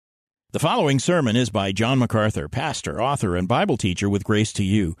The following sermon is by John MacArthur, pastor, author, and Bible teacher with Grace to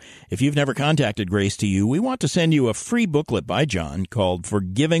You. If you've never contacted Grace to You, we want to send you a free booklet by John called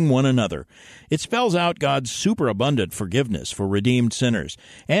Forgiving One Another. It spells out God's superabundant forgiveness for redeemed sinners,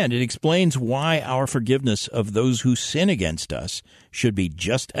 and it explains why our forgiveness of those who sin against us should be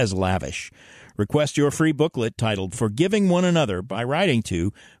just as lavish. Request your free booklet titled Forgiving One Another by writing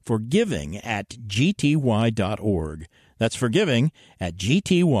to forgiving@gty.org. That's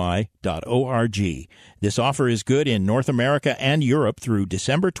forgiving@gty.org. This offer is good in North America and Europe through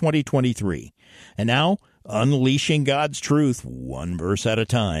December 2023. And now, unleashing God's truth one verse at a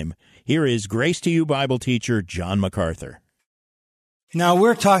time, here is Grace to You Bible teacher John MacArthur. Now,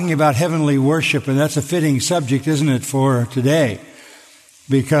 we're talking about heavenly worship, and that's a fitting subject, isn't it, for today?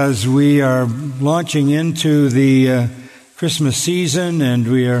 Because we are launching into the Christmas season, and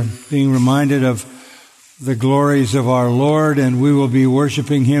we are being reminded of the glories of our Lord, and we will be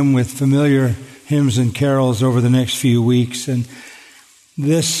worshiping Him with familiar hymns and carols over the next few weeks. And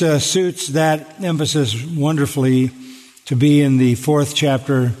this suits that emphasis wonderfully to be in the 4th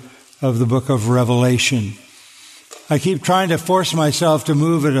chapter of the book of Revelation. I keep trying to force myself to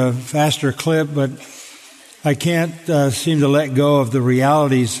move at a faster clip, but I can't seem to let go of the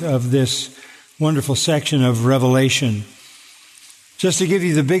realities of this wonderful section of Revelation. Just to give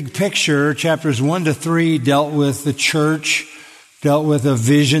you the big picture, chapters 1 to 3 dealt with the church, dealt with a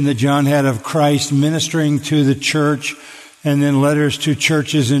vision that John had of Christ ministering to the church, and then letters to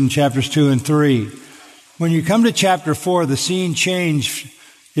churches in chapters 2 and 3. When you come to chapter 4, the scene change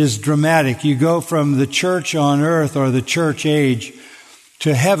is dramatic. You go from the church on earth, or the church age,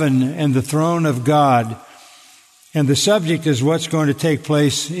 to heaven and the throne of God. And the subject is what's going to take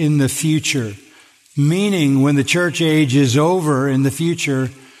place in the future. Meaning, when the church age is over in the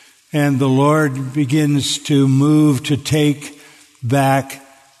future and the Lord begins to move to take back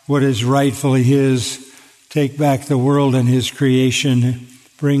what is rightfully His, take back the world and His creation,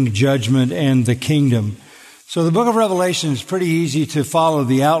 bring judgment and the kingdom. So the book of Revelation is pretty easy to follow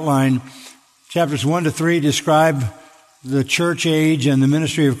the outline. Chapters 1 to 3 describe the church age and the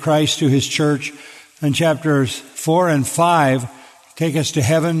ministry of Christ to His church. And chapters 4 and 5 take us to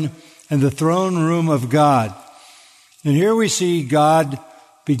heaven and the throne room of God. And here we see God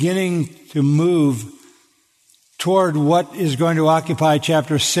beginning to move toward what is going to occupy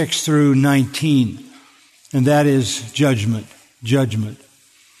chapters 6 through 19. And that is judgment. Judgment.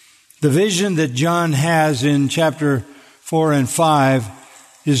 The vision that John has in chapter 4 and 5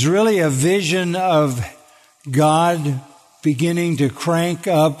 is really a vision of God beginning to crank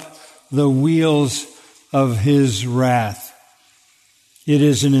up the wheels of His wrath. It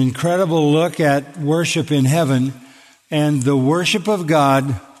is an incredible look at worship in heaven, and the worship of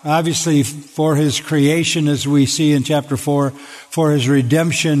God, obviously for His creation, as we see in chapter 4, for His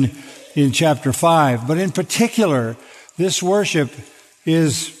redemption in chapter 5. But in particular, this worship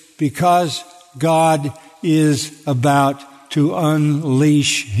is because God is about to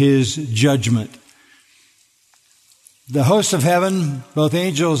unleash His judgment. The hosts of heaven, both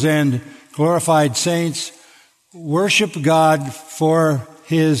angels and glorified saints, worship God for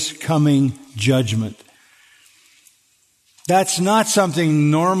His coming judgment. That's not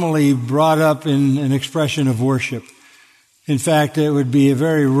something normally brought up in an expression of worship. In fact, it would be a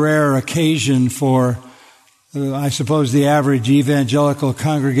very rare occasion for, I suppose, the average evangelical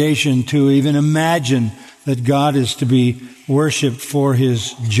congregation to even imagine that God is to be worshiped for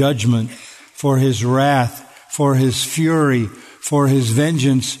His judgment, for His wrath, for His fury, for His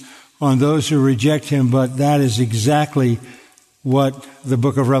vengeance on those who reject Him. But that is exactly what the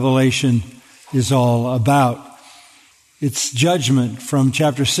book of Revelation is all about. It's judgment from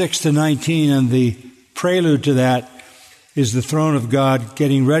chapter 6 to 19, and the prelude to that is the throne of God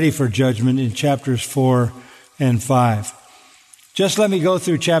getting ready for judgment in chapters 4 and 5. Just let me go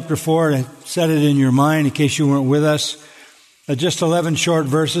through chapter 4 to set it in your mind in case you weren't with us. Just 11 short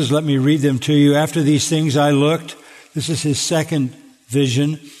verses. Let me read them to you. After these things I looked. This is his second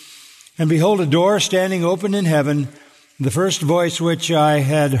vision. And behold, a door standing open in heaven. The first voice which I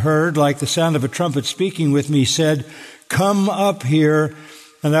had heard, like the sound of a trumpet speaking with me, said, "Come up here,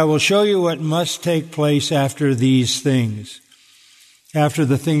 and I will show you what must take place after these things." After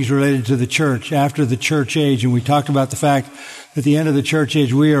the things related to the church, after the church age. And we talked about the fact that at the end of the church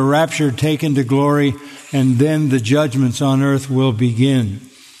age, we are raptured, taken to glory, and then the judgments on earth will begin.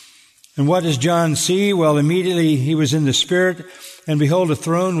 And what does John see? Well, immediately he was in the Spirit, and behold, a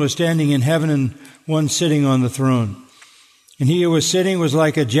throne was standing in heaven, and one sitting on the throne. And he who was sitting was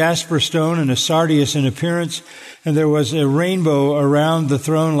like a jasper stone and a sardius in appearance, and there was a rainbow around the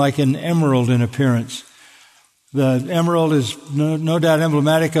throne like an emerald in appearance. The emerald is no doubt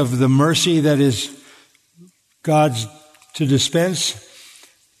emblematic of the mercy that is God's to dispense,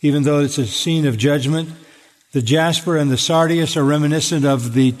 even though it's a scene of judgment. The jasper and the sardius are reminiscent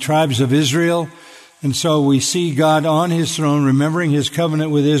of the tribes of Israel. And so we see God on his throne, remembering his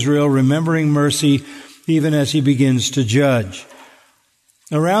covenant with Israel, remembering mercy, even as he begins to judge.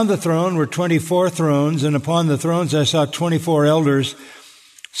 Around the throne were 24 thrones, and upon the thrones I saw 24 elders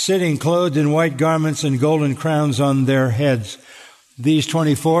sitting clothed in white garments and golden crowns on their heads. These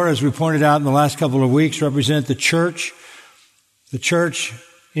 24, as we pointed out in the last couple of weeks, represent the church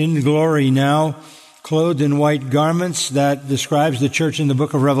in glory now, clothed in white garments. That describes the church in the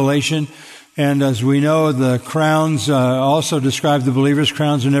book of Revelation. And as we know, the crowns also describe the believers.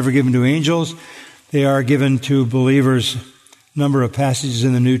 Crowns are never given to angels. They are given to believers. Number of passages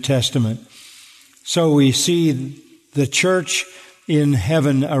in the New Testament. So we see the church in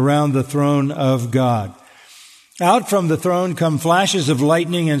heaven around the throne of God. Out from the throne come flashes of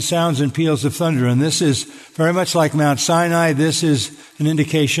lightning and sounds and peals of thunder. And this is very much like Mount Sinai. This is an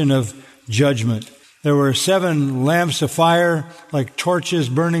indication of judgment. There were 7 lamps of fire like torches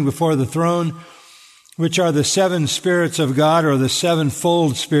burning before the throne, which are the 7 spirits of God, or the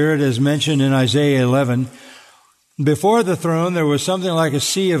 7-fold spirit as mentioned in Isaiah 11. Before the throne there was something like a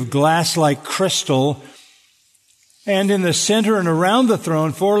sea of glass like crystal, and in the center and around the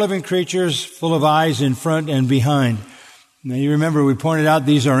throne 4 living creatures full of eyes in front and behind. Now you remember we pointed out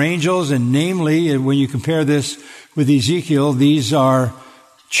these are angels, and namely when you compare this with Ezekiel, these are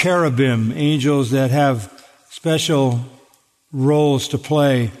cherubim, angels that have special roles to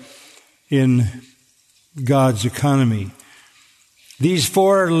play in God's economy. These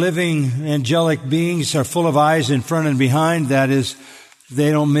 4 living angelic beings are full of eyes in front and behind. That is,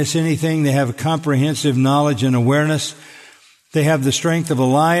 they don't miss anything. They have a comprehensive knowledge and awareness. They have the strength of a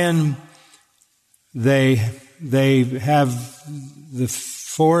lion. They have the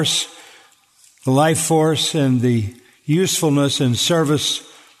force, the life force, and the usefulness and service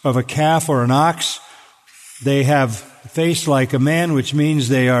of a calf or an ox. They have a face like a man, which means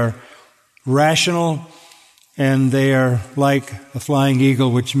they are rational, and they are like a flying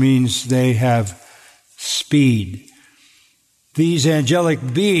eagle, which means they have speed. These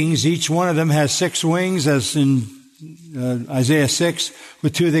angelic beings, each one of them has 6 wings, as in Isaiah 6.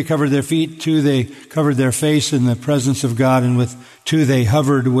 With 2 they covered their feet, 2 they covered their face in the presence of God, and with 2 they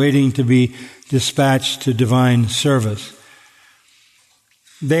hovered, waiting to be dispatched to divine service.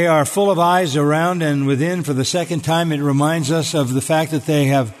 They are full of eyes around and within. For the second time, it reminds us of the fact that they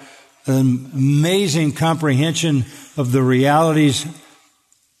have an amazing comprehension of the realities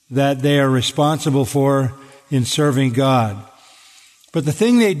that they are responsible for in serving God. But the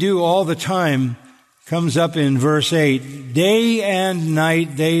thing they do all the time comes up in verse 8. Day and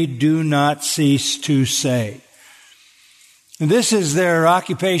night they do not cease to say. And this is their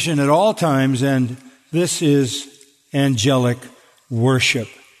occupation at all times, and this is angelic worship.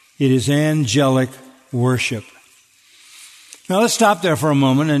 It is angelic worship. Now let's stop there for a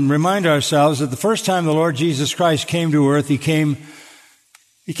moment and remind ourselves that the first time the Lord Jesus Christ came to earth, He came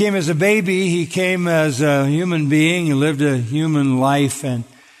as a baby, He came as a human being, He lived a human life, and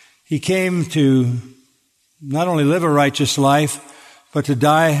He came to not only live a righteous life, but to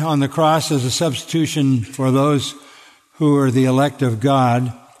die on the cross as a substitution for those who are the elect of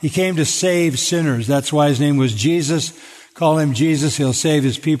God. He came to save sinners. That's why His name was Jesus. Call Him Jesus. He'll save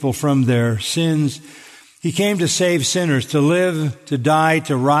His people from their sins. He came to save sinners, to live, to die,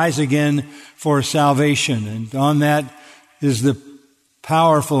 to rise again for salvation. And on that is the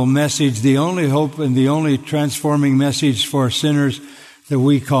powerful message, the only hope and the only transforming message for sinners that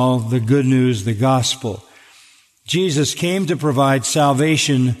we call the good news, the gospel. Jesus came to provide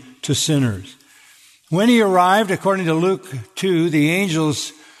salvation to sinners. When He arrived, according to Luke 2, the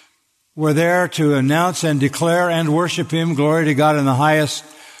angels were there to announce and declare and worship Him. Glory to God in the highest,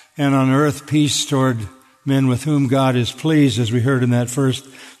 and on earth peace toward men with whom God is pleased, as we heard in that first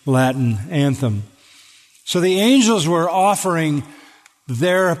Latin anthem. So the angels were offering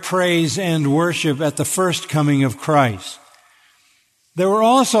their praise and worship at the first coming of Christ. There were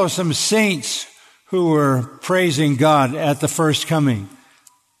also some saints who were praising God at the first coming.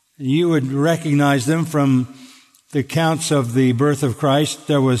 You would recognize them from the accounts of the birth of Christ.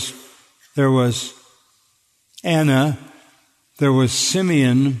 There was Anna, there was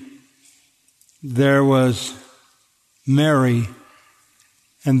Simeon, there was Mary,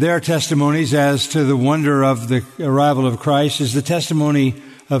 and their testimonies as to the wonder of the arrival of Christ is the testimony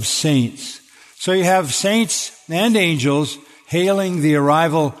of saints. So you have saints and angels hailing the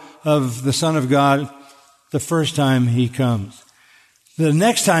arrival of the Son of God the first time He comes. The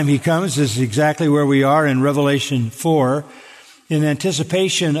next time he comes is exactly where we are in Revelation 4. In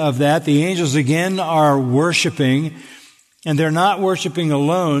anticipation of that, the angels again are worshiping, and they're not worshiping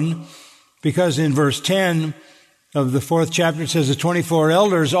alone, because in verse 10 of the 4th chapter it says, the 24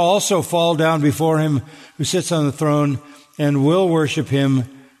 elders also fall down before him who sits on the throne and will worship him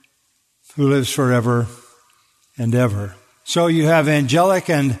who lives forever and ever. So you have angelic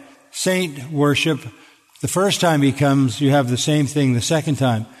and saint worship. The first time he comes, you have the same thing the second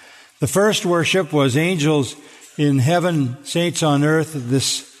time. The first worship was angels in heaven, saints on earth.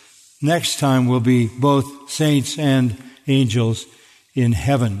 This next time will be both saints and angels in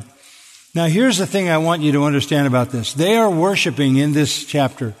heaven. Now here's the thing I want you to understand about this. They are worshiping in this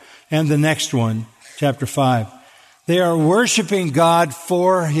chapter and the next one, chapter 5. They are worshiping God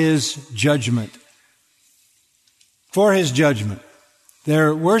for His judgment. For His judgment.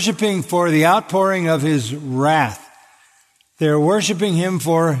 They're worshiping for the outpouring of His wrath. They're worshiping Him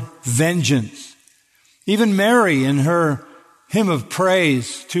for vengeance. Even Mary, in her hymn of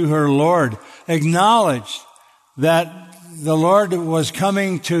praise to her Lord, acknowledged that the Lord was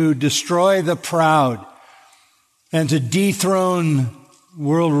coming to destroy the proud and to dethrone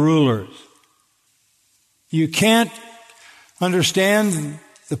world rulers. You can't understand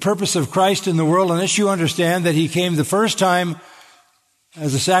the purpose of Christ in the world unless you understand that He came the first time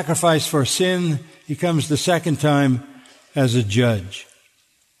as a sacrifice for sin. He comes the second time as a judge.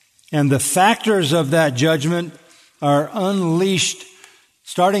 And the factors of that judgment are unleashed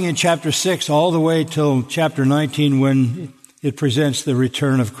starting in chapter 6 all the way till chapter 19 when it presents the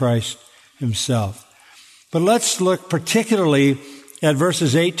return of Christ Himself. But let's look particularly at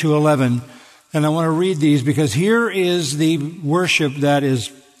verses 8 to 11. And I want to read these because here is the worship that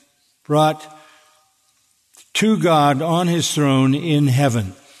is brought to God on His throne in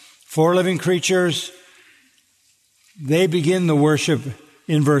heaven. 4 living creatures, they begin the worship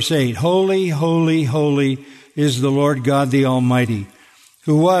in verse 8. Holy, holy, holy is the Lord God the Almighty,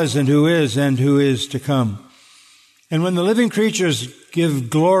 who was and who is to come. And when the living creatures give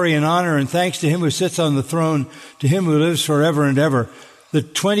glory and honor and thanks to Him who sits on the throne, to Him who lives forever and ever, the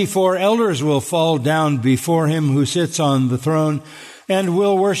 24 elders will fall down before Him who sits on the throne and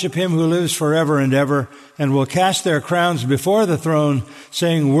will worship Him who lives forever and ever, and will cast their crowns before the throne,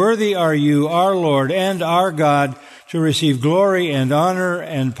 saying, Worthy are you, our Lord and our God, to receive glory and honor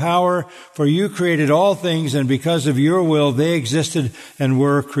and power, for you created all things, and because of your will they existed and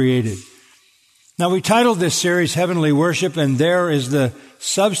were created. Now we titled this series Heavenly Worship, and there is the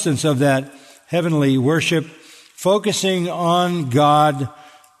substance of that heavenly worship, focusing on God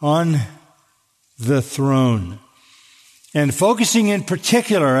on the throne. And focusing in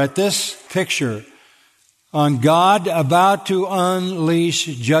particular at this picture on God about to unleash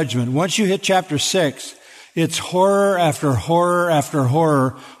judgment. Once you hit chapter 6, it's horror after horror after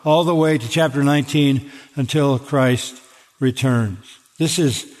horror all the way to chapter 19 until Christ returns. This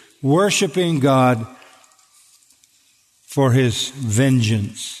is worshiping God for His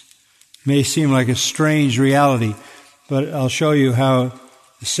vengeance. It may seem like a strange reality, but I'll show you how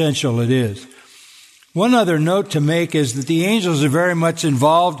essential it is. One other note to make is that the angels are very much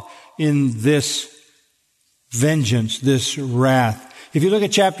involved in this vengeance, this wrath. If you look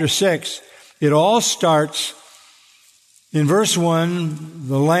at chapter 6, it all starts in verse 1.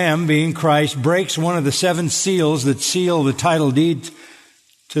 The Lamb, being Christ, breaks one of the 7 seals that seal the title deed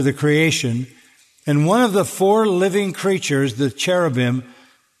to the creation. And one of the 4 living creatures, the cherubim,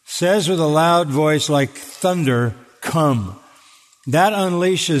 says with a loud voice like thunder, Come. That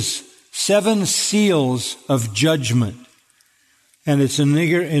unleashes 7 seals of judgment. And it's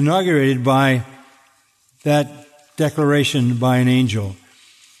inaugurated by that declaration by an angel.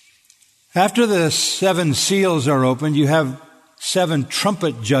 After the 7 seals are opened, you have 7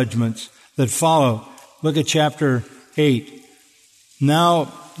 trumpet judgments that follow. Look at chapter 8.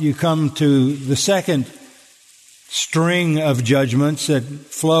 Now you come to the second string of judgments that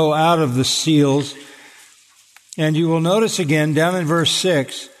flow out of the seals. And you will notice again down in verse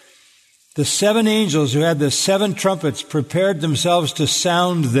 6, the 7 angels who had the 7 trumpets prepared themselves to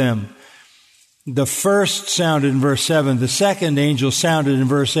sound them. The first sounded in verse 7. The second angel sounded in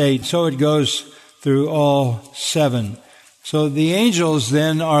verse 8. So it goes through all 7. So the angels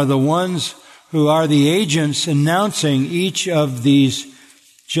then are the ones who are the agents announcing each of these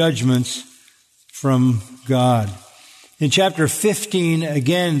judgments from God. In chapter 15,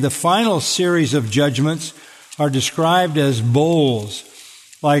 again, the final series of judgments are described as bowls,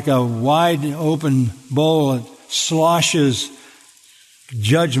 like a wide open bowl that sloshes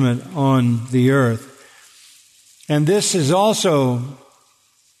judgment on the earth. And this is also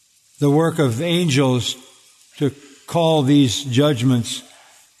the work of angels to call these judgments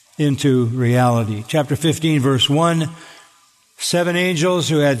into reality. Chapter 15, verse 1, 7 angels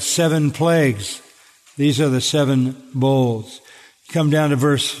who had 7 plagues. These are the 7 bowls. Come down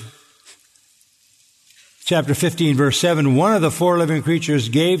to chapter 15, verse 7. One of the 4 living creatures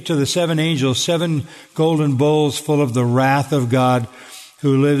gave to the 7 angels 7 golden bowls full of the wrath of God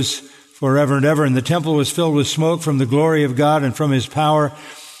who lives forever and ever. And the temple was filled with smoke from the glory of God and from his power.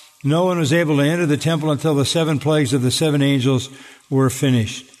 No one was able to enter the temple until the 7 plagues of the 7 angels were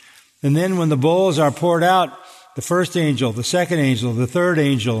finished. And then when the bowls are poured out, the first angel, the second angel, the third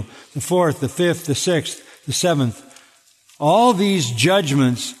angel, the 4th, the 5th, the 6th, the 7th, all these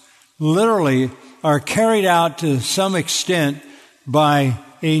judgments literally are carried out to some extent by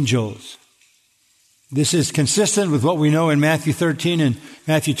angels. This is consistent with what we know in Matthew 13 and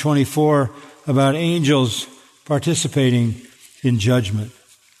Matthew 24 about angels participating in judgment.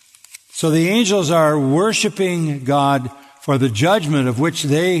 So the angels are worshiping God for the judgment of which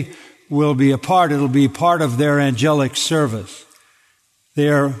they will be a part. It'll be part of their angelic service. They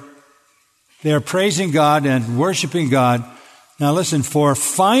are praising God and worshiping God. Now listen, for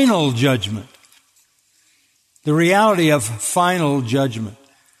final judgment. The reality of final judgment.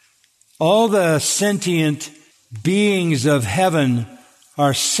 All the sentient beings of heaven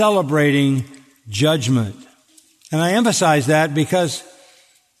are celebrating judgment. And I emphasize that because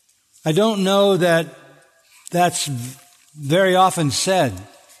I don't know that that's very often said.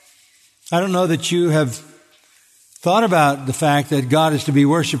 I don't know that you have thought about the fact that God is to be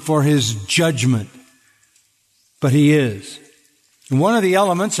worshiped for his judgment. But he is. And one of the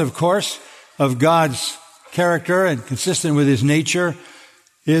elements, of course, of God's character and consistent with his nature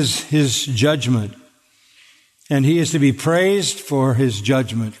is his judgment. And he is to be praised for his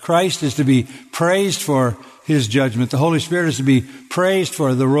judgment. Christ is to be praised for his judgment. The Holy Spirit is to be praised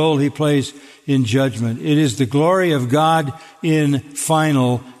for the role he plays in judgment. It is the glory of God in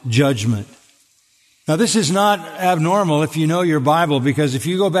final judgment. Now, this is not abnormal if you know your Bible, because if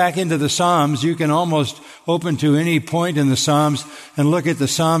you go back into the Psalms, you can almost open to any point in the Psalms and look at the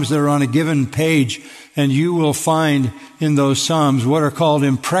Psalms that are on a given page, and you will find in those Psalms what are called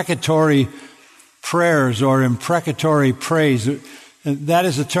imprecatory prayers or imprecatory praise. That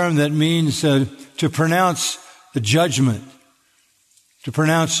is a term that means to pronounce the judgment. To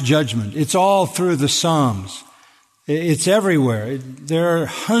pronounce judgment. It's all through the Psalms. It's everywhere. There are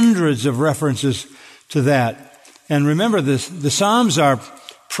hundreds of references to that. And remember this, the Psalms are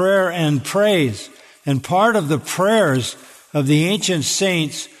prayer and praise. And part of the prayers of the ancient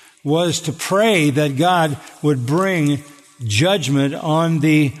saints was to pray that God would bring judgment on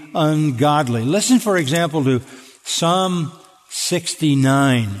the ungodly. Listen, for example, to Psalm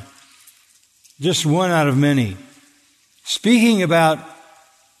 69. Just one out of many. Speaking about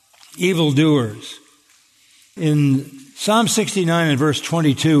evildoers. In Psalm 69 and verse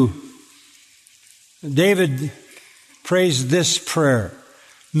 22, David prays this prayer.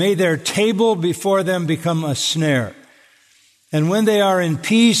 May their table before them become a snare. And when they are in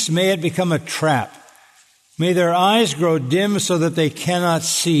peace, may it become a trap. May their eyes grow dim so that they cannot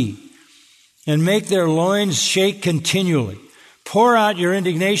see. And make their loins shake continually. Pour out your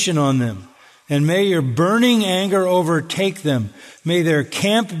indignation on them. And may your burning anger overtake them. May their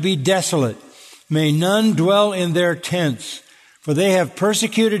camp be desolate. May none dwell in their tents. For they have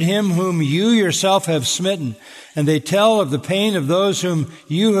persecuted him whom you yourself have smitten. And they tell of the pain of those whom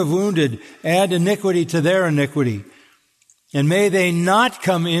you have wounded. Add iniquity to their iniquity. And may they not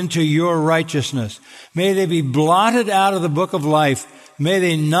come into your righteousness. May they be blotted out of the book of life. May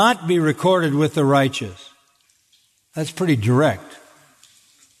they not be recorded with the righteous. That's pretty direct.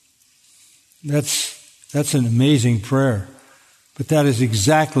 That's an amazing prayer. But that is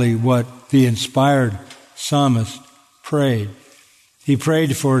exactly what the inspired psalmist prayed. He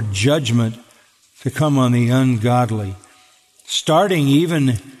prayed for judgment to come on the ungodly, starting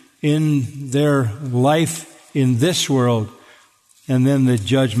even in their life in this world, and then the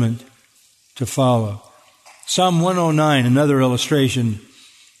judgment to follow. Psalm 109, another illustration.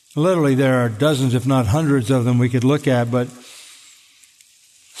 Literally, there are dozens, if not hundreds of them we could look at, but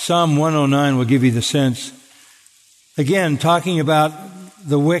Psalm 109 will give you the sense. Again, talking about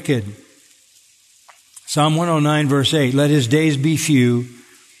the wicked. Psalm 109, verse 8, let his days be few.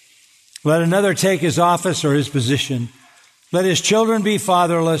 Let another take his office or his position. Let his children be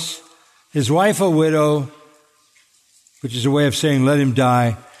fatherless, his wife a widow, which is a way of saying let him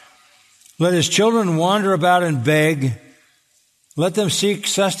die. Let his children wander about and beg. Let them seek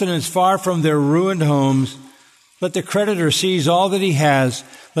sustenance far from their ruined homes. Let the creditor seize all that he has.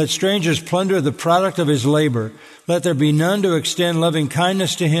 Let strangers plunder the product of his labor. Let there be none to extend loving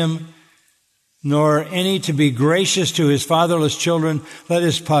kindness to him. nor any to be gracious to his fatherless children. Let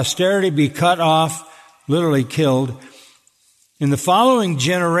his posterity be cut off, literally killed. In the following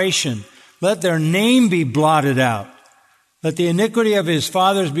generation, let their name be blotted out. Let the iniquity of his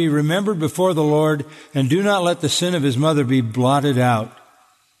fathers be remembered before the Lord, and do not let the sin of his mother be blotted out.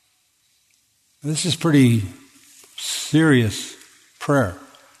 This is pretty serious prayer.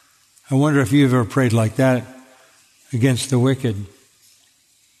 I wonder if you've ever prayed like that against the wicked.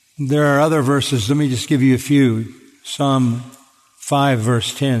 There are other verses. Let me just give you a few. Psalm 5,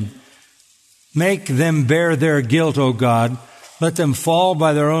 verse 10. Make them bear their guilt, O God. Let them fall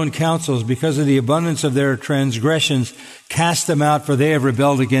by their own counsels. Because of the abundance of their transgressions, cast them out, for they have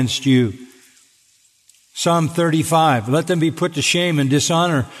rebelled against you. Psalm 35. Let them be put to shame and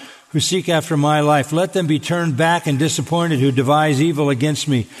dishonor who seek after my life. Let them be turned back and disappointed who devise evil against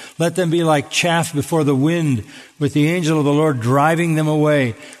me. Let them be like chaff before the wind, with the angel of the Lord driving them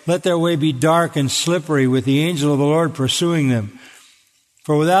away. Let their way be dark and slippery, with the angel of the Lord pursuing them.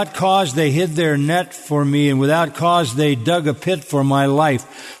 For without cause they hid their net for me, and without cause they dug a pit for my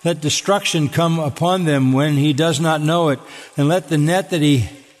life. Let destruction come upon them when he does not know it, and let the net that he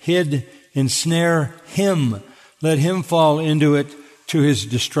hid ensnare him. Let him fall into it to his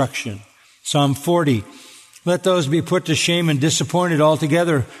destruction. Psalm 40. Let those be put to shame and disappointed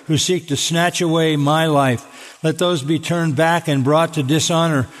altogether who seek to snatch away my life. Let those be turned back and brought to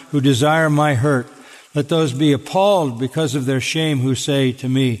dishonor who desire my hurt. Let those be appalled because of their shame who say to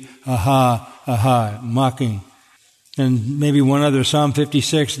me, aha, aha, mocking. And maybe one other, Psalm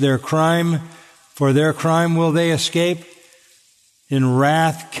 56, for their crime will they escape. In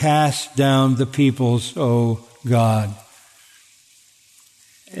wrath cast down the peoples, O God.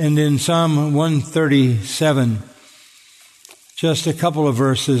 And in Psalm 137, just a couple of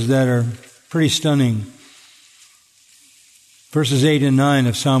verses that are pretty stunning. Verses 8 and 9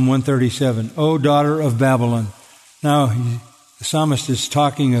 of Psalm 137. O daughter of Babylon. Now, the psalmist is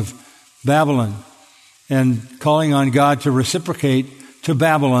talking of Babylon and calling on God to reciprocate to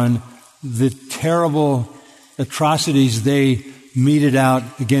Babylon the terrible atrocities they meted out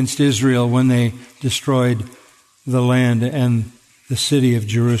against Israel when they destroyed the land and the city of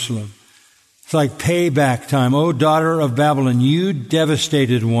Jerusalem. It's like payback time. O daughter of Babylon, you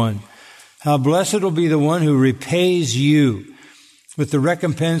devastated one. How blessed will be the one who repays you with the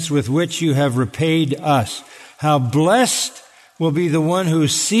recompense with which you have repaid us. How blessed will be the one who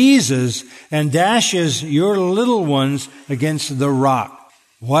seizes and dashes your little ones against the rock.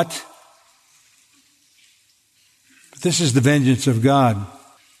 What? This is the vengeance of God.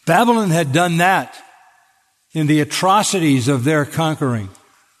 Babylon had done that in the atrocities of their conquering.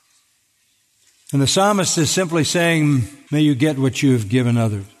 And the psalmist is simply saying, may you get what you have given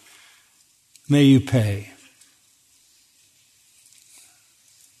others. May you pay.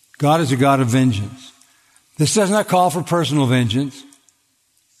 God is a God of vengeance. This does not call for personal vengeance.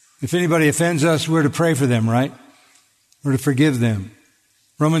 If anybody offends us, we're to pray for them, right? We're to forgive them.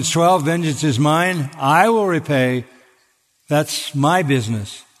 Romans 12, vengeance is mine. I will repay. That's my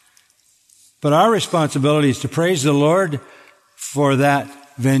business. But our responsibility is to praise the Lord for that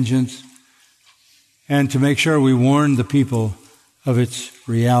vengeance and to make sure we warn the people of its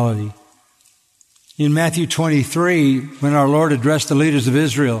reality. In Matthew 23, when our Lord addressed the leaders of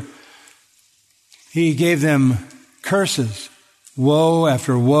Israel, He gave them curses, woe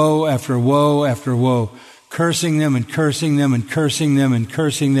after woe after woe after woe, cursing them and cursing them and cursing them and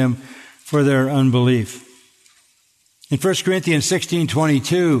cursing them for their unbelief. In 1 Corinthians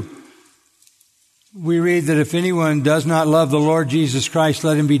 16:22, we read that if anyone does not love the Lord Jesus Christ,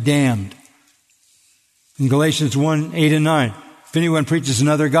 let him be damned. In Galatians 1:8 and 9, if anyone preaches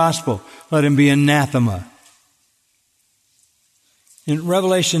another gospel, let him be anathema. In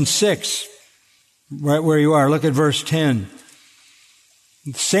Revelation 6, right where you are, look at verse 10.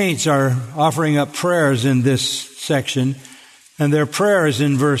 The saints are offering up prayers in this section, and their prayers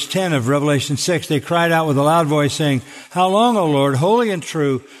in verse 10 of Revelation 6, they cried out with a loud voice saying, how long, O Lord, holy and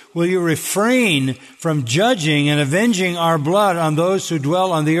true, will you refrain from judging and avenging our blood on those who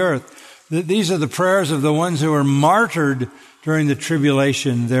dwell on the earth? These are the prayers of the ones who were martyred during the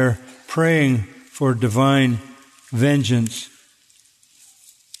tribulation. They're praying for divine vengeance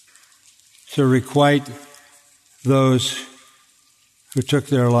to requite those who took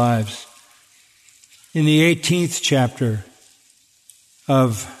their lives. In the 18th chapter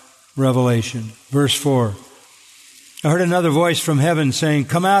of Revelation, verse 4, I heard another voice from heaven saying,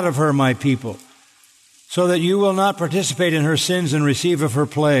 come out of her, my people, so that you will not participate in her sins and receive of her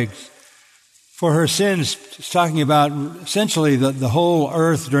plagues. For her sins, it's talking about essentially the whole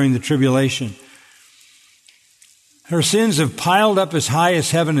earth during the tribulation, Her sins have piled up as high as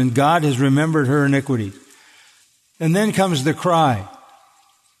heaven, and God has remembered her iniquity. And then comes the cry,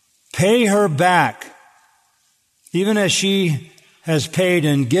 pay her back, even as she has paid,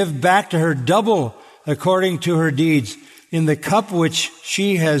 and give back to her double according to her deeds. In the cup which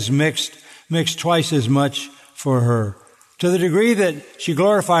she has mix twice as much for her. To the degree that she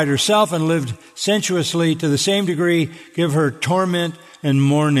glorified herself and lived sensuously, to the same degree give her torment and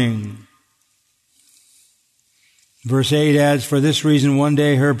mourning. Verse 8 adds, for this reason one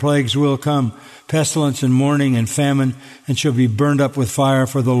day her plagues will come, pestilence and mourning and famine, and she'll be burned up with fire,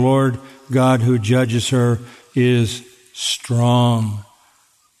 for the Lord God who judges her is strong.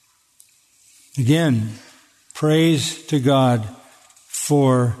 Again, praise to God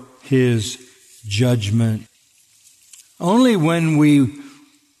for His judgment. Only when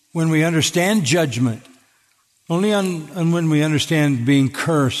we understand judgment, only when we understand being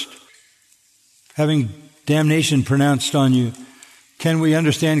cursed, having damnation pronounced on you, can we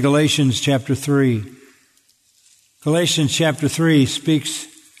understand Galatians chapter 3. Galatians chapter 3 speaks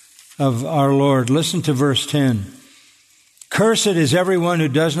of our Lord. Listen to verse 10. Cursed is everyone who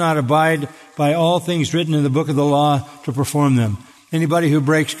does not abide by all things written in the book of the law to perform them. Anybody who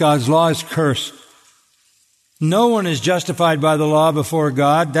breaks God's law is cursed. No one is justified by the law before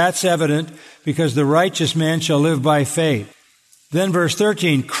God. That's evident because the righteous man shall live by faith. Then verse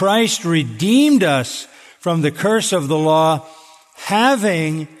 13, Christ redeemed us from the curse of the law,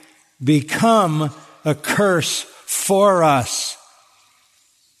 having become a curse for us.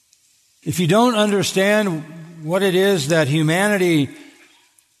 If you don't understand what it is that humanity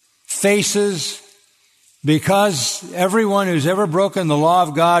faces, because everyone who's ever broken the law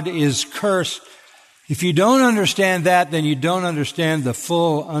of God is cursed, if you don't understand that, then you don't understand the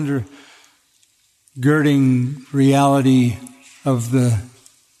full undergirding reality of the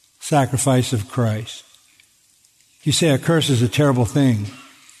sacrifice of Christ. You say a curse is a terrible thing.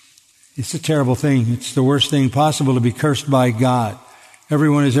 It's a terrible thing. It's the worst thing possible to be cursed by God.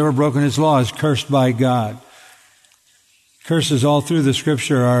 Everyone who's ever broken His law is cursed by God. Curses all through the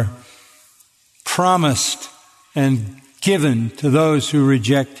Scripture are promised and given to those who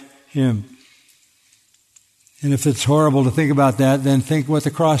reject Him. And if it's horrible to think about that, then think what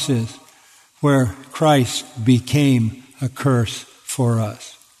the cross is, where Christ became a curse for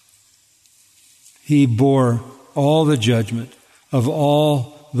us. He bore all the judgment of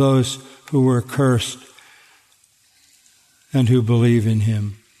all those who were cursed and who believe in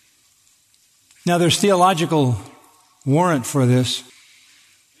Him. Now there's theological warrant for this,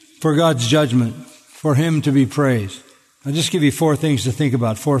 for God's judgment, for Him to be praised. I'll just give you 4 things to think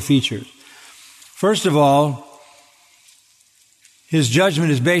about, 4 features. First of all, His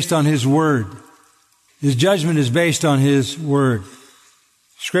judgment is based on His Word. His judgment is based on His Word.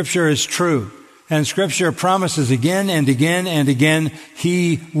 Scripture is true. And Scripture promises again and again and again,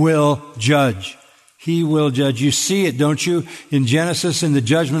 He will judge. He will judge. You see it, don't you? In Genesis, in the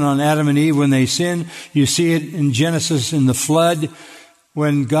judgment on Adam and Eve when they sin. You see it in Genesis in the flood,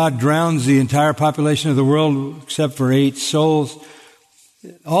 when God drowns the entire population of the world except for 8 souls.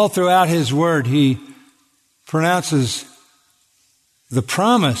 All throughout His Word, He pronounces the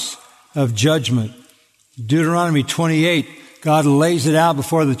promise of judgment. Deuteronomy 28, God lays it out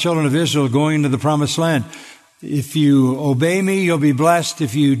before the children of Israel going into the promised land. If you obey me, you'll be blessed.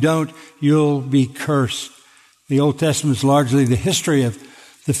 If you don't, you'll be cursed. The Old Testament is largely the history of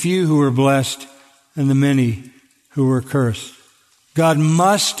the few who were blessed and the many who were cursed. God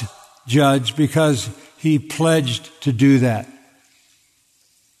must judge because He pledged to do that.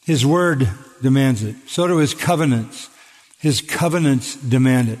 His Word demands it. So do His covenants. His covenants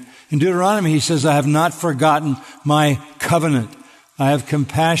demand it. In Deuteronomy, He says, I have not forgotten my covenant. I have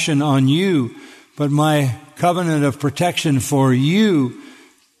compassion on you, but my covenant of protection for you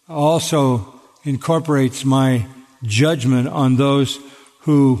also incorporates my judgment on those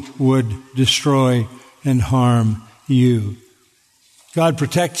who would destroy and harm you. God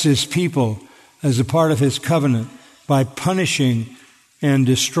protects His people as a part of His covenant by punishing and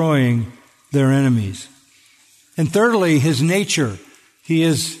destroying their enemies. And thirdly, His nature. He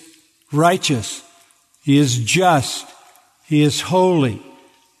is righteous. He is just. He is holy.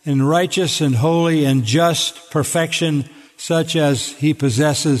 And righteous and holy and just perfection, such as He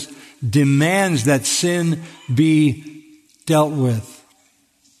possesses, demands that sin be dealt with.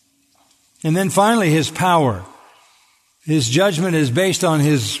 And then finally, His power. His judgment is based on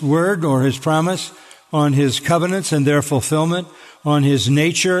His word or His promise, on His covenants and their fulfillment, on His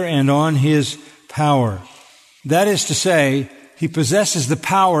nature and on His power. That is to say, He possesses the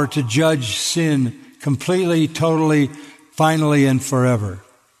power to judge sin completely, totally, finally, and forever.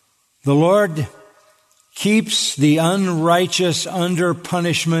 The Lord keeps the unrighteous under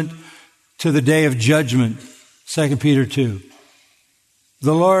punishment to the day of judgment. 2 Peter 2.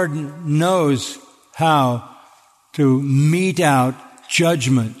 The Lord knows how to mete out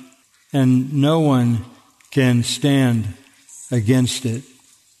judgment, and no one can stand against it.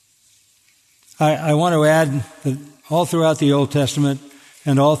 I want to add that all throughout the Old Testament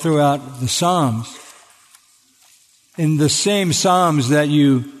and all throughout the Psalms, in the same Psalms that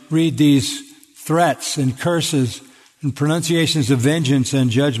you read these threats and curses and pronunciations of vengeance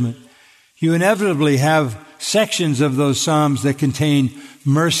and judgment, you inevitably have sections of those Psalms that contain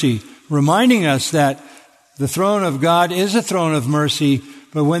mercy, reminding us that the throne of God is a throne of mercy,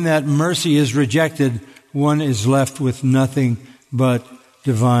 but when that mercy is rejected, one is left with nothing but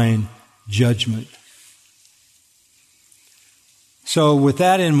divine judgment. So with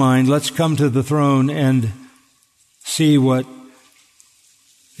that in mind, let's come to the throne and see what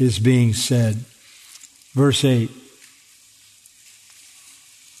is being said. Verse 8.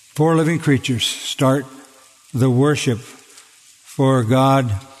 4 living creatures start the worship for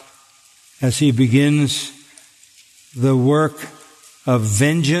God as He begins the work of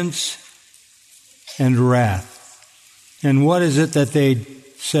vengeance and wrath. And what is it that they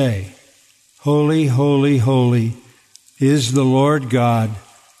say? Holy, holy, holy is the Lord God,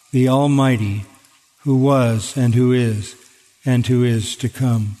 the Almighty, who was and who is to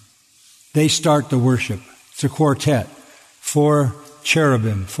come. They start the worship. It's a quartet. 4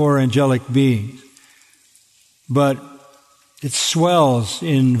 cherubim, 4 angelic beings. But it swells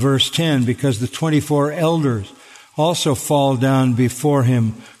in verse 10 because the 24 elders also fall down before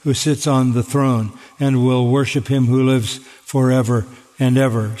Him who sits on the throne and will worship Him who lives forever and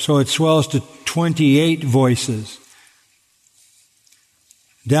ever. So it swells to 28 voices.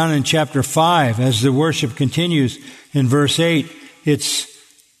 Down in chapter 5, as the worship continues in verse 8, it's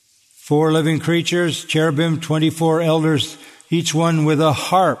 4 living creatures, cherubim, 24 elders, each one with a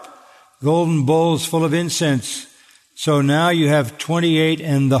harp, golden bowls full of incense. So now you have 28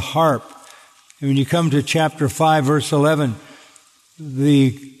 and the harp. And when you come to chapter 5, verse 11,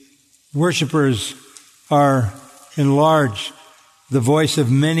 the worshipers are enlarged. The voice of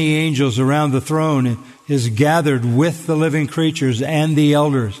many angels around the throne is gathered with the living creatures and the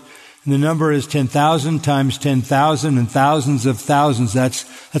elders. And the number is 10,000 times 10,000 and thousands of thousands.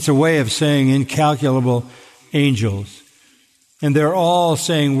 That's a way of saying incalculable angels. And they're all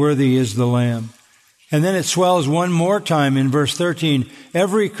saying, "Worthy is the Lamb." And then it swells one more time in verse 13.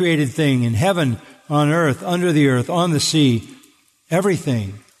 Every created thing in heaven, on earth, under the earth, on the sea,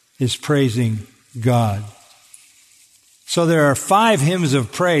 everything is praising God. So there are 5 hymns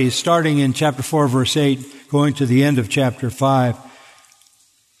of praise starting in chapter 4, verse 8, going to the end of chapter 5.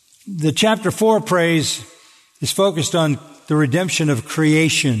 The chapter 4 praise is focused on the redemption of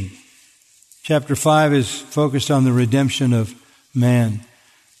creation. Chapter 5 is focused on the redemption of man.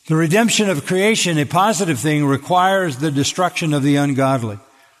 The redemption of creation, a positive thing, requires the destruction of the ungodly.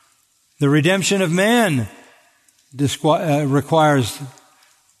 The redemption of man requires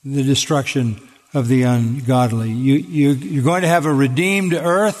the destruction of the ungodly. You're going to have a redeemed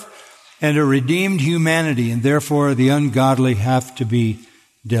earth and a redeemed humanity, and therefore the ungodly have to be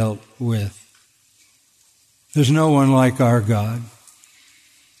dealt with. There's no one like our God,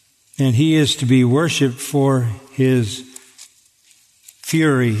 and He is to be worshipped for His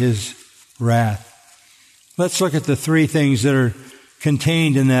fury, His wrath. Let's look at the 3 things that are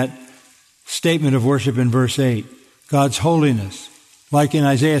contained in that statement of worship in verse 8. God's holiness. Like in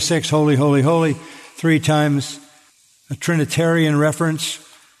Isaiah 6, holy, holy, holy, 3 times. A Trinitarian reference.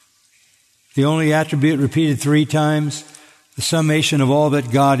 The only attribute repeated 3 times. The summation of all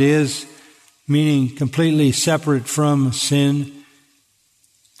that God is, meaning completely separate from sin,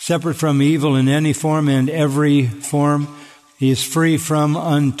 separate from evil in any form and every form. He is free from,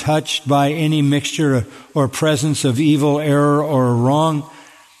 untouched by any mixture or presence of evil, error, or wrong.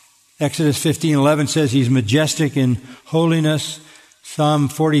 Exodus 15:11 says He's majestic in holiness. Psalm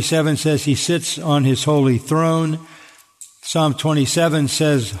 47 says He sits on His holy throne. Psalm 27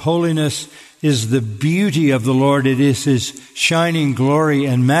 says holiness is the beauty of the Lord. It is His shining glory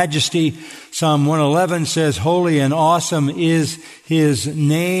and majesty. Psalm 111 says holy and awesome is His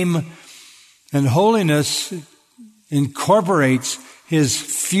name. And holiness incorporates His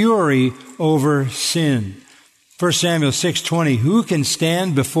fury over sin. 1 Samuel 6:20, who can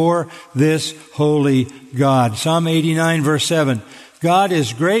stand before this holy God? Psalm 89 verse 7, God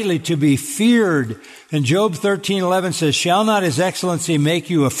is greatly to be feared. And Job 13:11 says, shall not His excellency make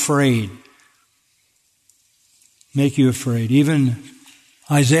you afraid? Make you afraid. Even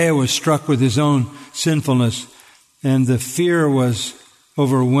Isaiah was struck with his own sinfulness, and the fear was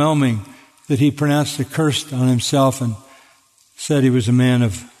overwhelming that he pronounced a curse on himself and said he was a man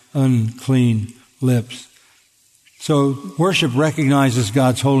of unclean lips. So worship recognizes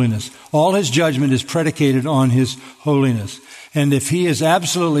God's holiness. All his judgment is predicated on his holiness. And if he is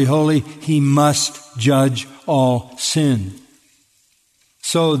absolutely holy, he must judge all sin.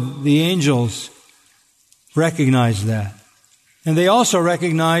 So the angels recognize that. And they also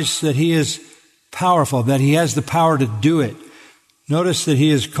recognize that he is powerful, that he has the power to do it. Notice that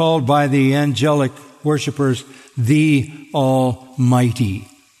he is called by the angelic worshipers the Almighty.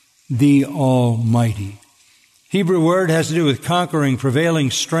 The Almighty. Hebrew word has to do with conquering, prevailing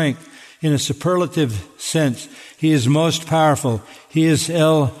strength in a superlative sense. He is most powerful. He is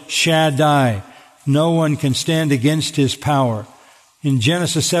El Shaddai. No one can stand against his power. In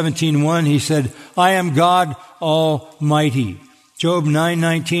Genesis 17:1, he said, I am God Almighty. Job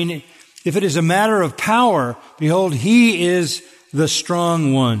 9:19, if it is a matter of power, behold, he is the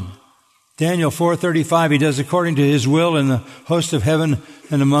strong one. Daniel 4:35, he does according to his will in the host of heaven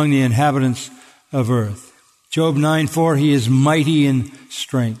and among the inhabitants of earth. Job 9:4, he is mighty in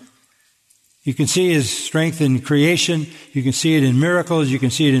strength. You can see his strength in creation. You can see it in miracles. You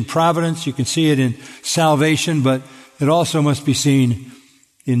can see it in providence. You can see it in salvation, but it also must be seen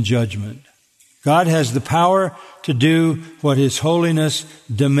in judgment. God has the power to do what his holiness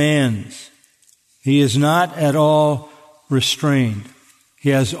demands. He is not at all restrained. He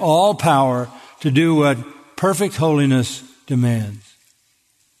has all power to do what perfect holiness demands.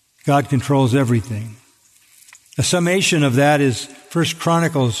 God controls everything. A summation of that is 1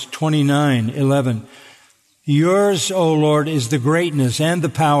 Chronicles 29:11. Yours, O Lord, is the greatness and the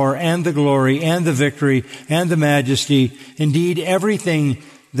power and the glory and the victory and the majesty. Indeed, everything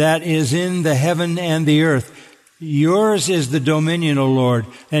that is in the heaven and the earth. Yours is the dominion, O Lord,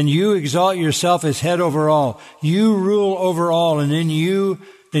 and you exalt yourself as head over all. You rule over all, and in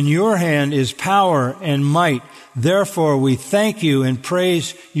your hand is power and might. Therefore, we thank you and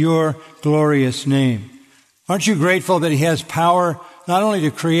praise your glorious name. Aren't you grateful that he has power not only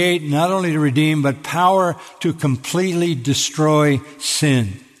to create, not only to redeem, but power to completely destroy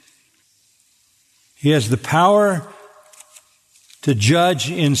sin? He has the power to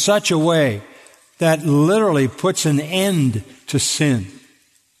judge in such a way that literally puts an end to sin.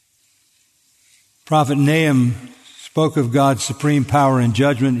 Prophet Nahum spoke of God's supreme power and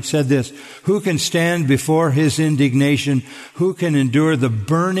judgment. He said this, who can stand before his indignation? Who can endure the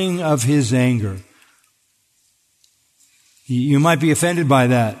burning of his anger? You might be offended by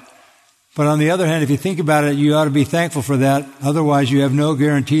that. But on the other hand, if you think about it, you ought to be thankful for that. Otherwise, you have no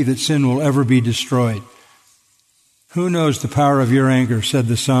guarantee that sin will ever be destroyed. Who knows the power of your anger, said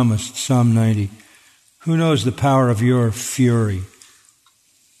the psalmist, Psalm 90. Who knows the power of your fury?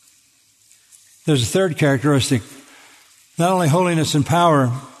 There's a third characteristic. Not only holiness and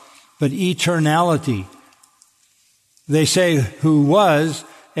power, but eternality. They say who was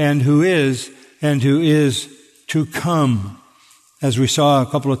and who is to come, as we saw a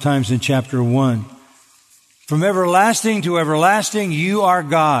couple of times in chapter 1. From everlasting to everlasting, you are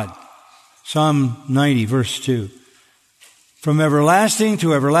God. Psalm 90, verse 2. From everlasting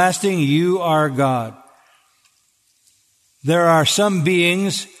to everlasting, you are God. There are some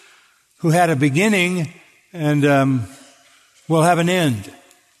beings who had a beginning and will have an end.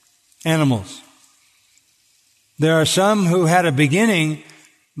 Animals. There are some who had a beginning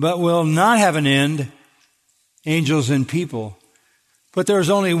but will not have an end. Angels and people. But there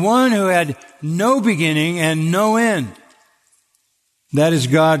is only one who had no beginning and no end. That is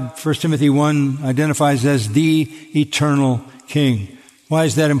God. 1 Timothy 1 identifies as the eternal King. Why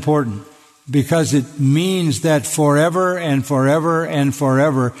is that important? Because it means that forever and forever and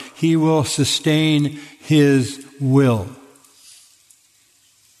forever he will sustain his will.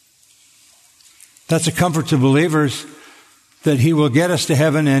 That's a comfort to believers, that he will get us to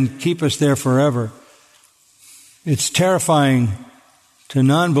heaven and keep us there forever. It's terrifying to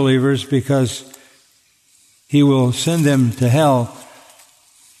non-believers because he will send them to hell,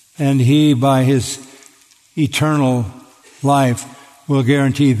 and he, by his eternal life, will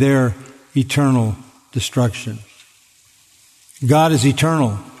guarantee their eternal destruction. God is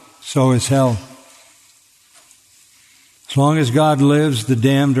eternal, so is hell. As long as God lives, the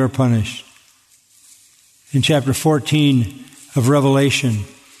damned are punished. In chapter 14 of Revelation,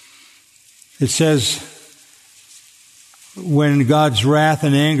 it says, when God's wrath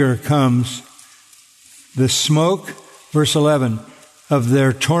and anger comes, the smoke, verse 11, of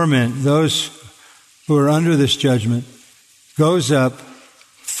their torment, those who are under this judgment, goes up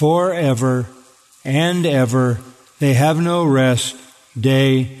forever and ever. They have no rest,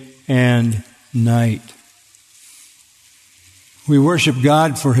 day and night. We worship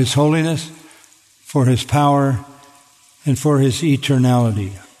God for his holiness. for his power, and for his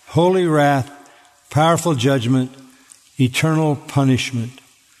eternality. Holy wrath, powerful judgment, eternal punishment.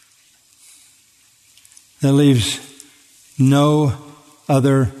 That leaves no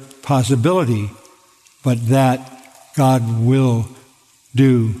other possibility but that God will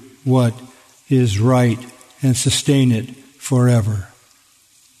do what is right and sustain it forever.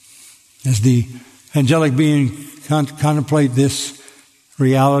 As the angelic being contemplate this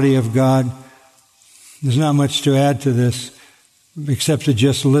reality of God, there's not much to add to this except to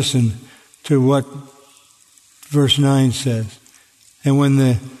just listen to what verse 9 says. And when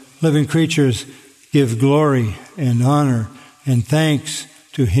the living creatures give glory and honor and thanks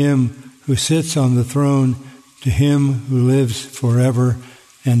to him who sits on the throne, to him who lives forever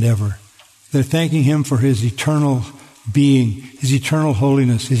and ever. They're thanking him for his eternal being, his eternal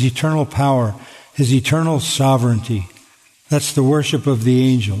holiness, his eternal power, his eternal sovereignty. That's the worship of the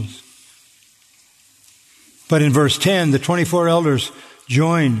angels. But in verse 10, the 24 elders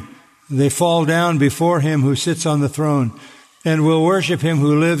join. They fall down before him who sits on the throne and will worship him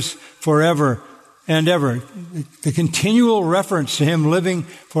who lives forever and ever. The continual reference to him living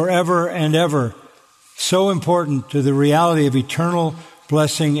forever and ever. So important to the reality of eternal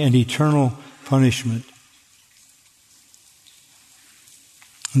blessing and eternal punishment.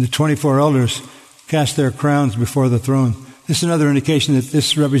 And the 24 elders cast their crowns before the throne. This is another indication that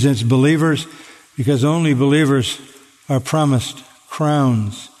this represents believers, because only believers are promised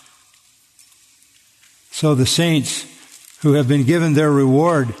crowns. So the saints who have been given their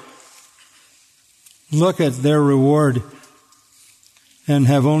reward look at their reward and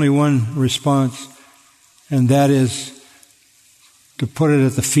have only one response, and that is to put it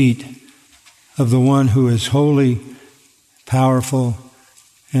at the feet of the one who is holy, powerful,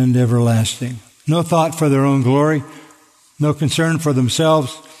 and everlasting. No thought for their own glory, no concern for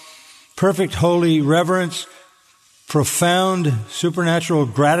themselves, perfect holy reverence, profound supernatural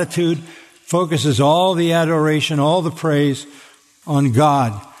gratitude focuses all the adoration, all the praise on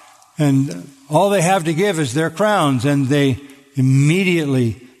God. And all they have to give is their crowns, and they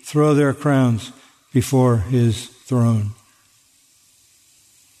immediately throw their crowns before his throne.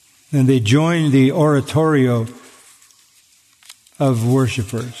 And they join the oratorio of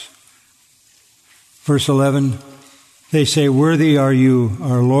worshipers. Verse 11, they say, "Worthy are you,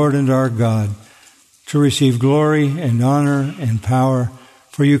 our Lord and our God, to receive glory and honor and power,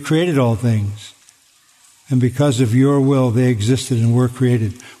 for you created all things. And because of your will, they existed and were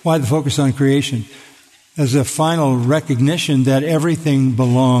created." Why the focus on creation? As a final recognition that everything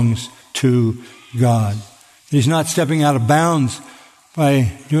belongs to God. He's not stepping out of bounds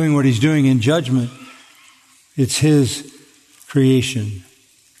by doing what he's doing in judgment. It's his creation.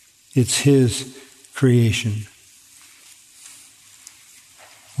 It's his creation.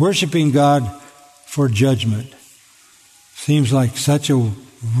 Worshiping God for judgment seems like such a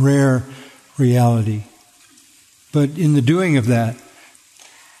rare reality. But in the doing of that,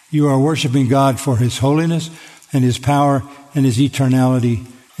 you are worshiping God for his holiness and his power and his eternality,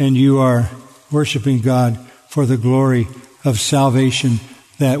 and you are worshiping God for the glory of salvation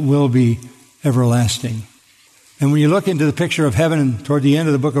that will be everlasting. And when you look into the picture of heaven toward the end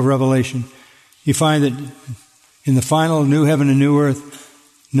of the book of Revelation, you find that in the final new heaven and new earth,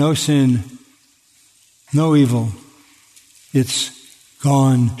 no sin, no evil. It's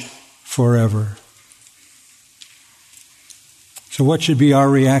gone forever. So what should be our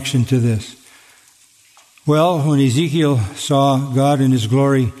reaction to this? Well, when Ezekiel saw God in his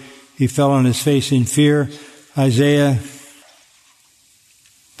glory, he fell on his face in fear. Isaiah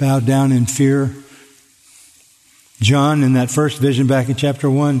bowed down in fear. John, in that first vision back in chapter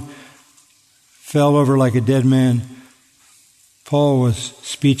 1, fell over like a dead man. Paul was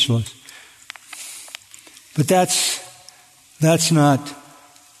speechless. But that's not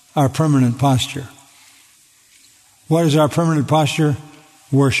our permanent posture. What is our permanent posture?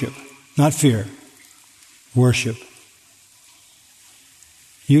 Worship, not fear. Worship.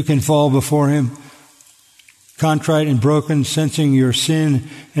 You can fall before him, contrite and broken, sensing your sin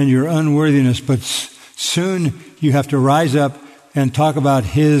and your unworthiness, but soon you have to rise up and talk about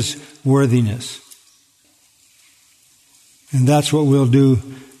his worthiness. And that's what we'll do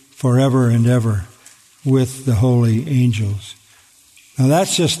forever and ever with the holy angels. Now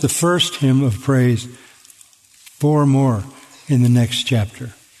that's just the first hymn of praise. 4 more in the next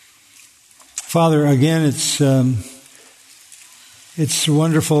chapter. Father, again, it's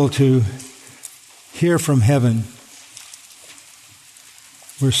wonderful to hear from heaven.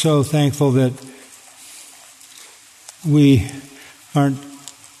 We're so thankful that we aren't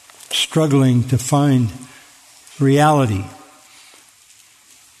struggling to find reality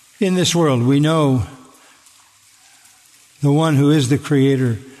In this world, we know the one who is the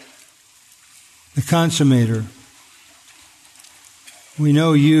creator, the consummator. We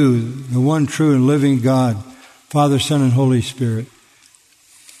know you, the one true and living God, Father, Son, and Holy Spirit.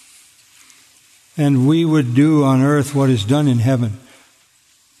 And we would do on earth what is done in heaven.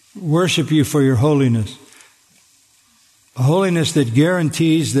 Worship you for your holiness. A holiness that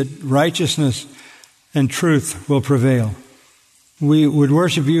guarantees that righteousness and truth will prevail. We would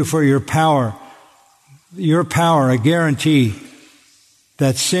worship you for your power, a guarantee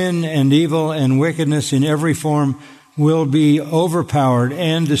that sin and evil and wickedness in every form will be overpowered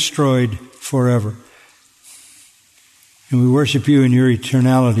and destroyed forever. And we worship you in your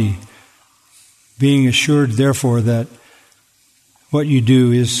eternality, being assured, therefore, that what you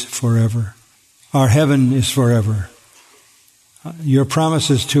do is forever. Our heaven is forever. Your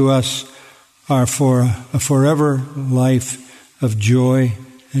promises to us are for a forever life of joy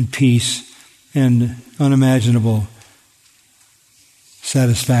and peace and unimaginable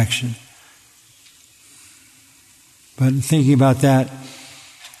satisfaction. But in thinking about that,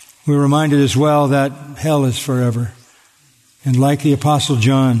 we're reminded as well that hell is forever. And like the Apostle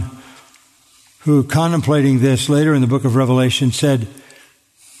John, who contemplating this later in the book of Revelation said,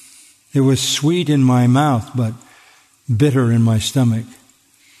 "It was sweet in my mouth, but bitter in my stomach."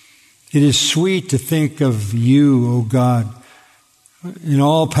 It is sweet to think of you, O God, in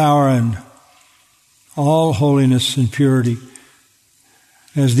all power and all holiness and purity,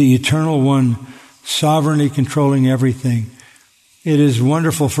 as the Eternal One, sovereignly controlling everything. It is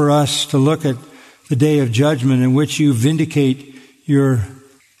wonderful for us to look at the day of judgment in which you vindicate your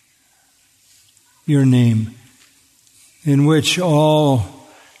name, in which all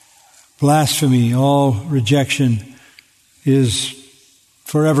blasphemy, all rejection is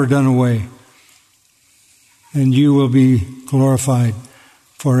forever done away. And you will be glorified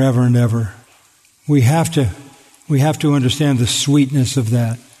forever and ever. We have to understand the sweetness of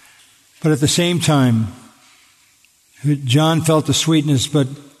that. But at the same time, John felt the sweetness, but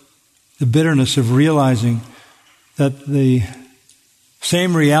the bitterness of realizing that the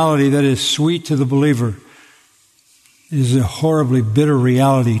same reality that is sweet to the believer is a horribly bitter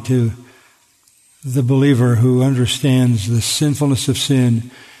reality to the believer who understands the sinfulness of sin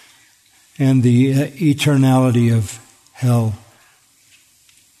and the eternality of hell.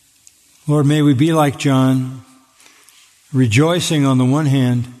 Lord, may we be like John, rejoicing on the one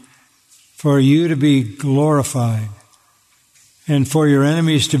hand for you to be glorified and for your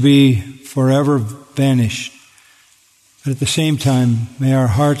enemies to be forever banished. But at the same time, may our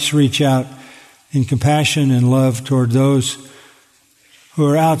hearts reach out in compassion and love toward those who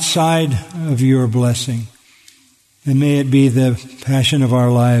are outside of your blessing. And may it be the passion of our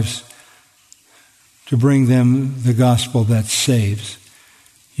lives to bring them the gospel that saves.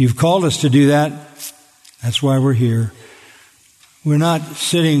 You've called us to do that. That's why we're here. We're not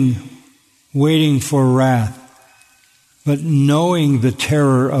sitting waiting for wrath, but knowing the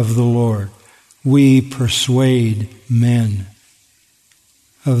terror of the Lord, we persuade men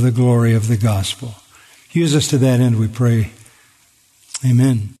of the glory of the gospel. Use us to that end, we pray.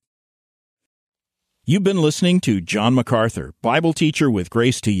 Amen. You've been listening to John MacArthur, Bible teacher with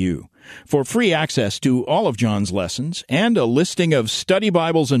Grace to You. For free access to all of John's lessons and a listing of study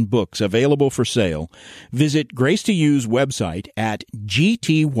Bibles and books available for sale, visit Grace to You's website at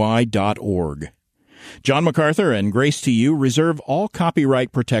gty.org. John MacArthur and Grace to You reserve all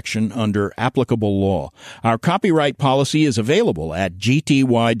copyright protection under applicable law. Our copyright policy is available at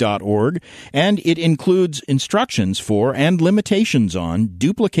gty.org, and it includes instructions for and limitations on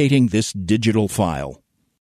duplicating this digital file.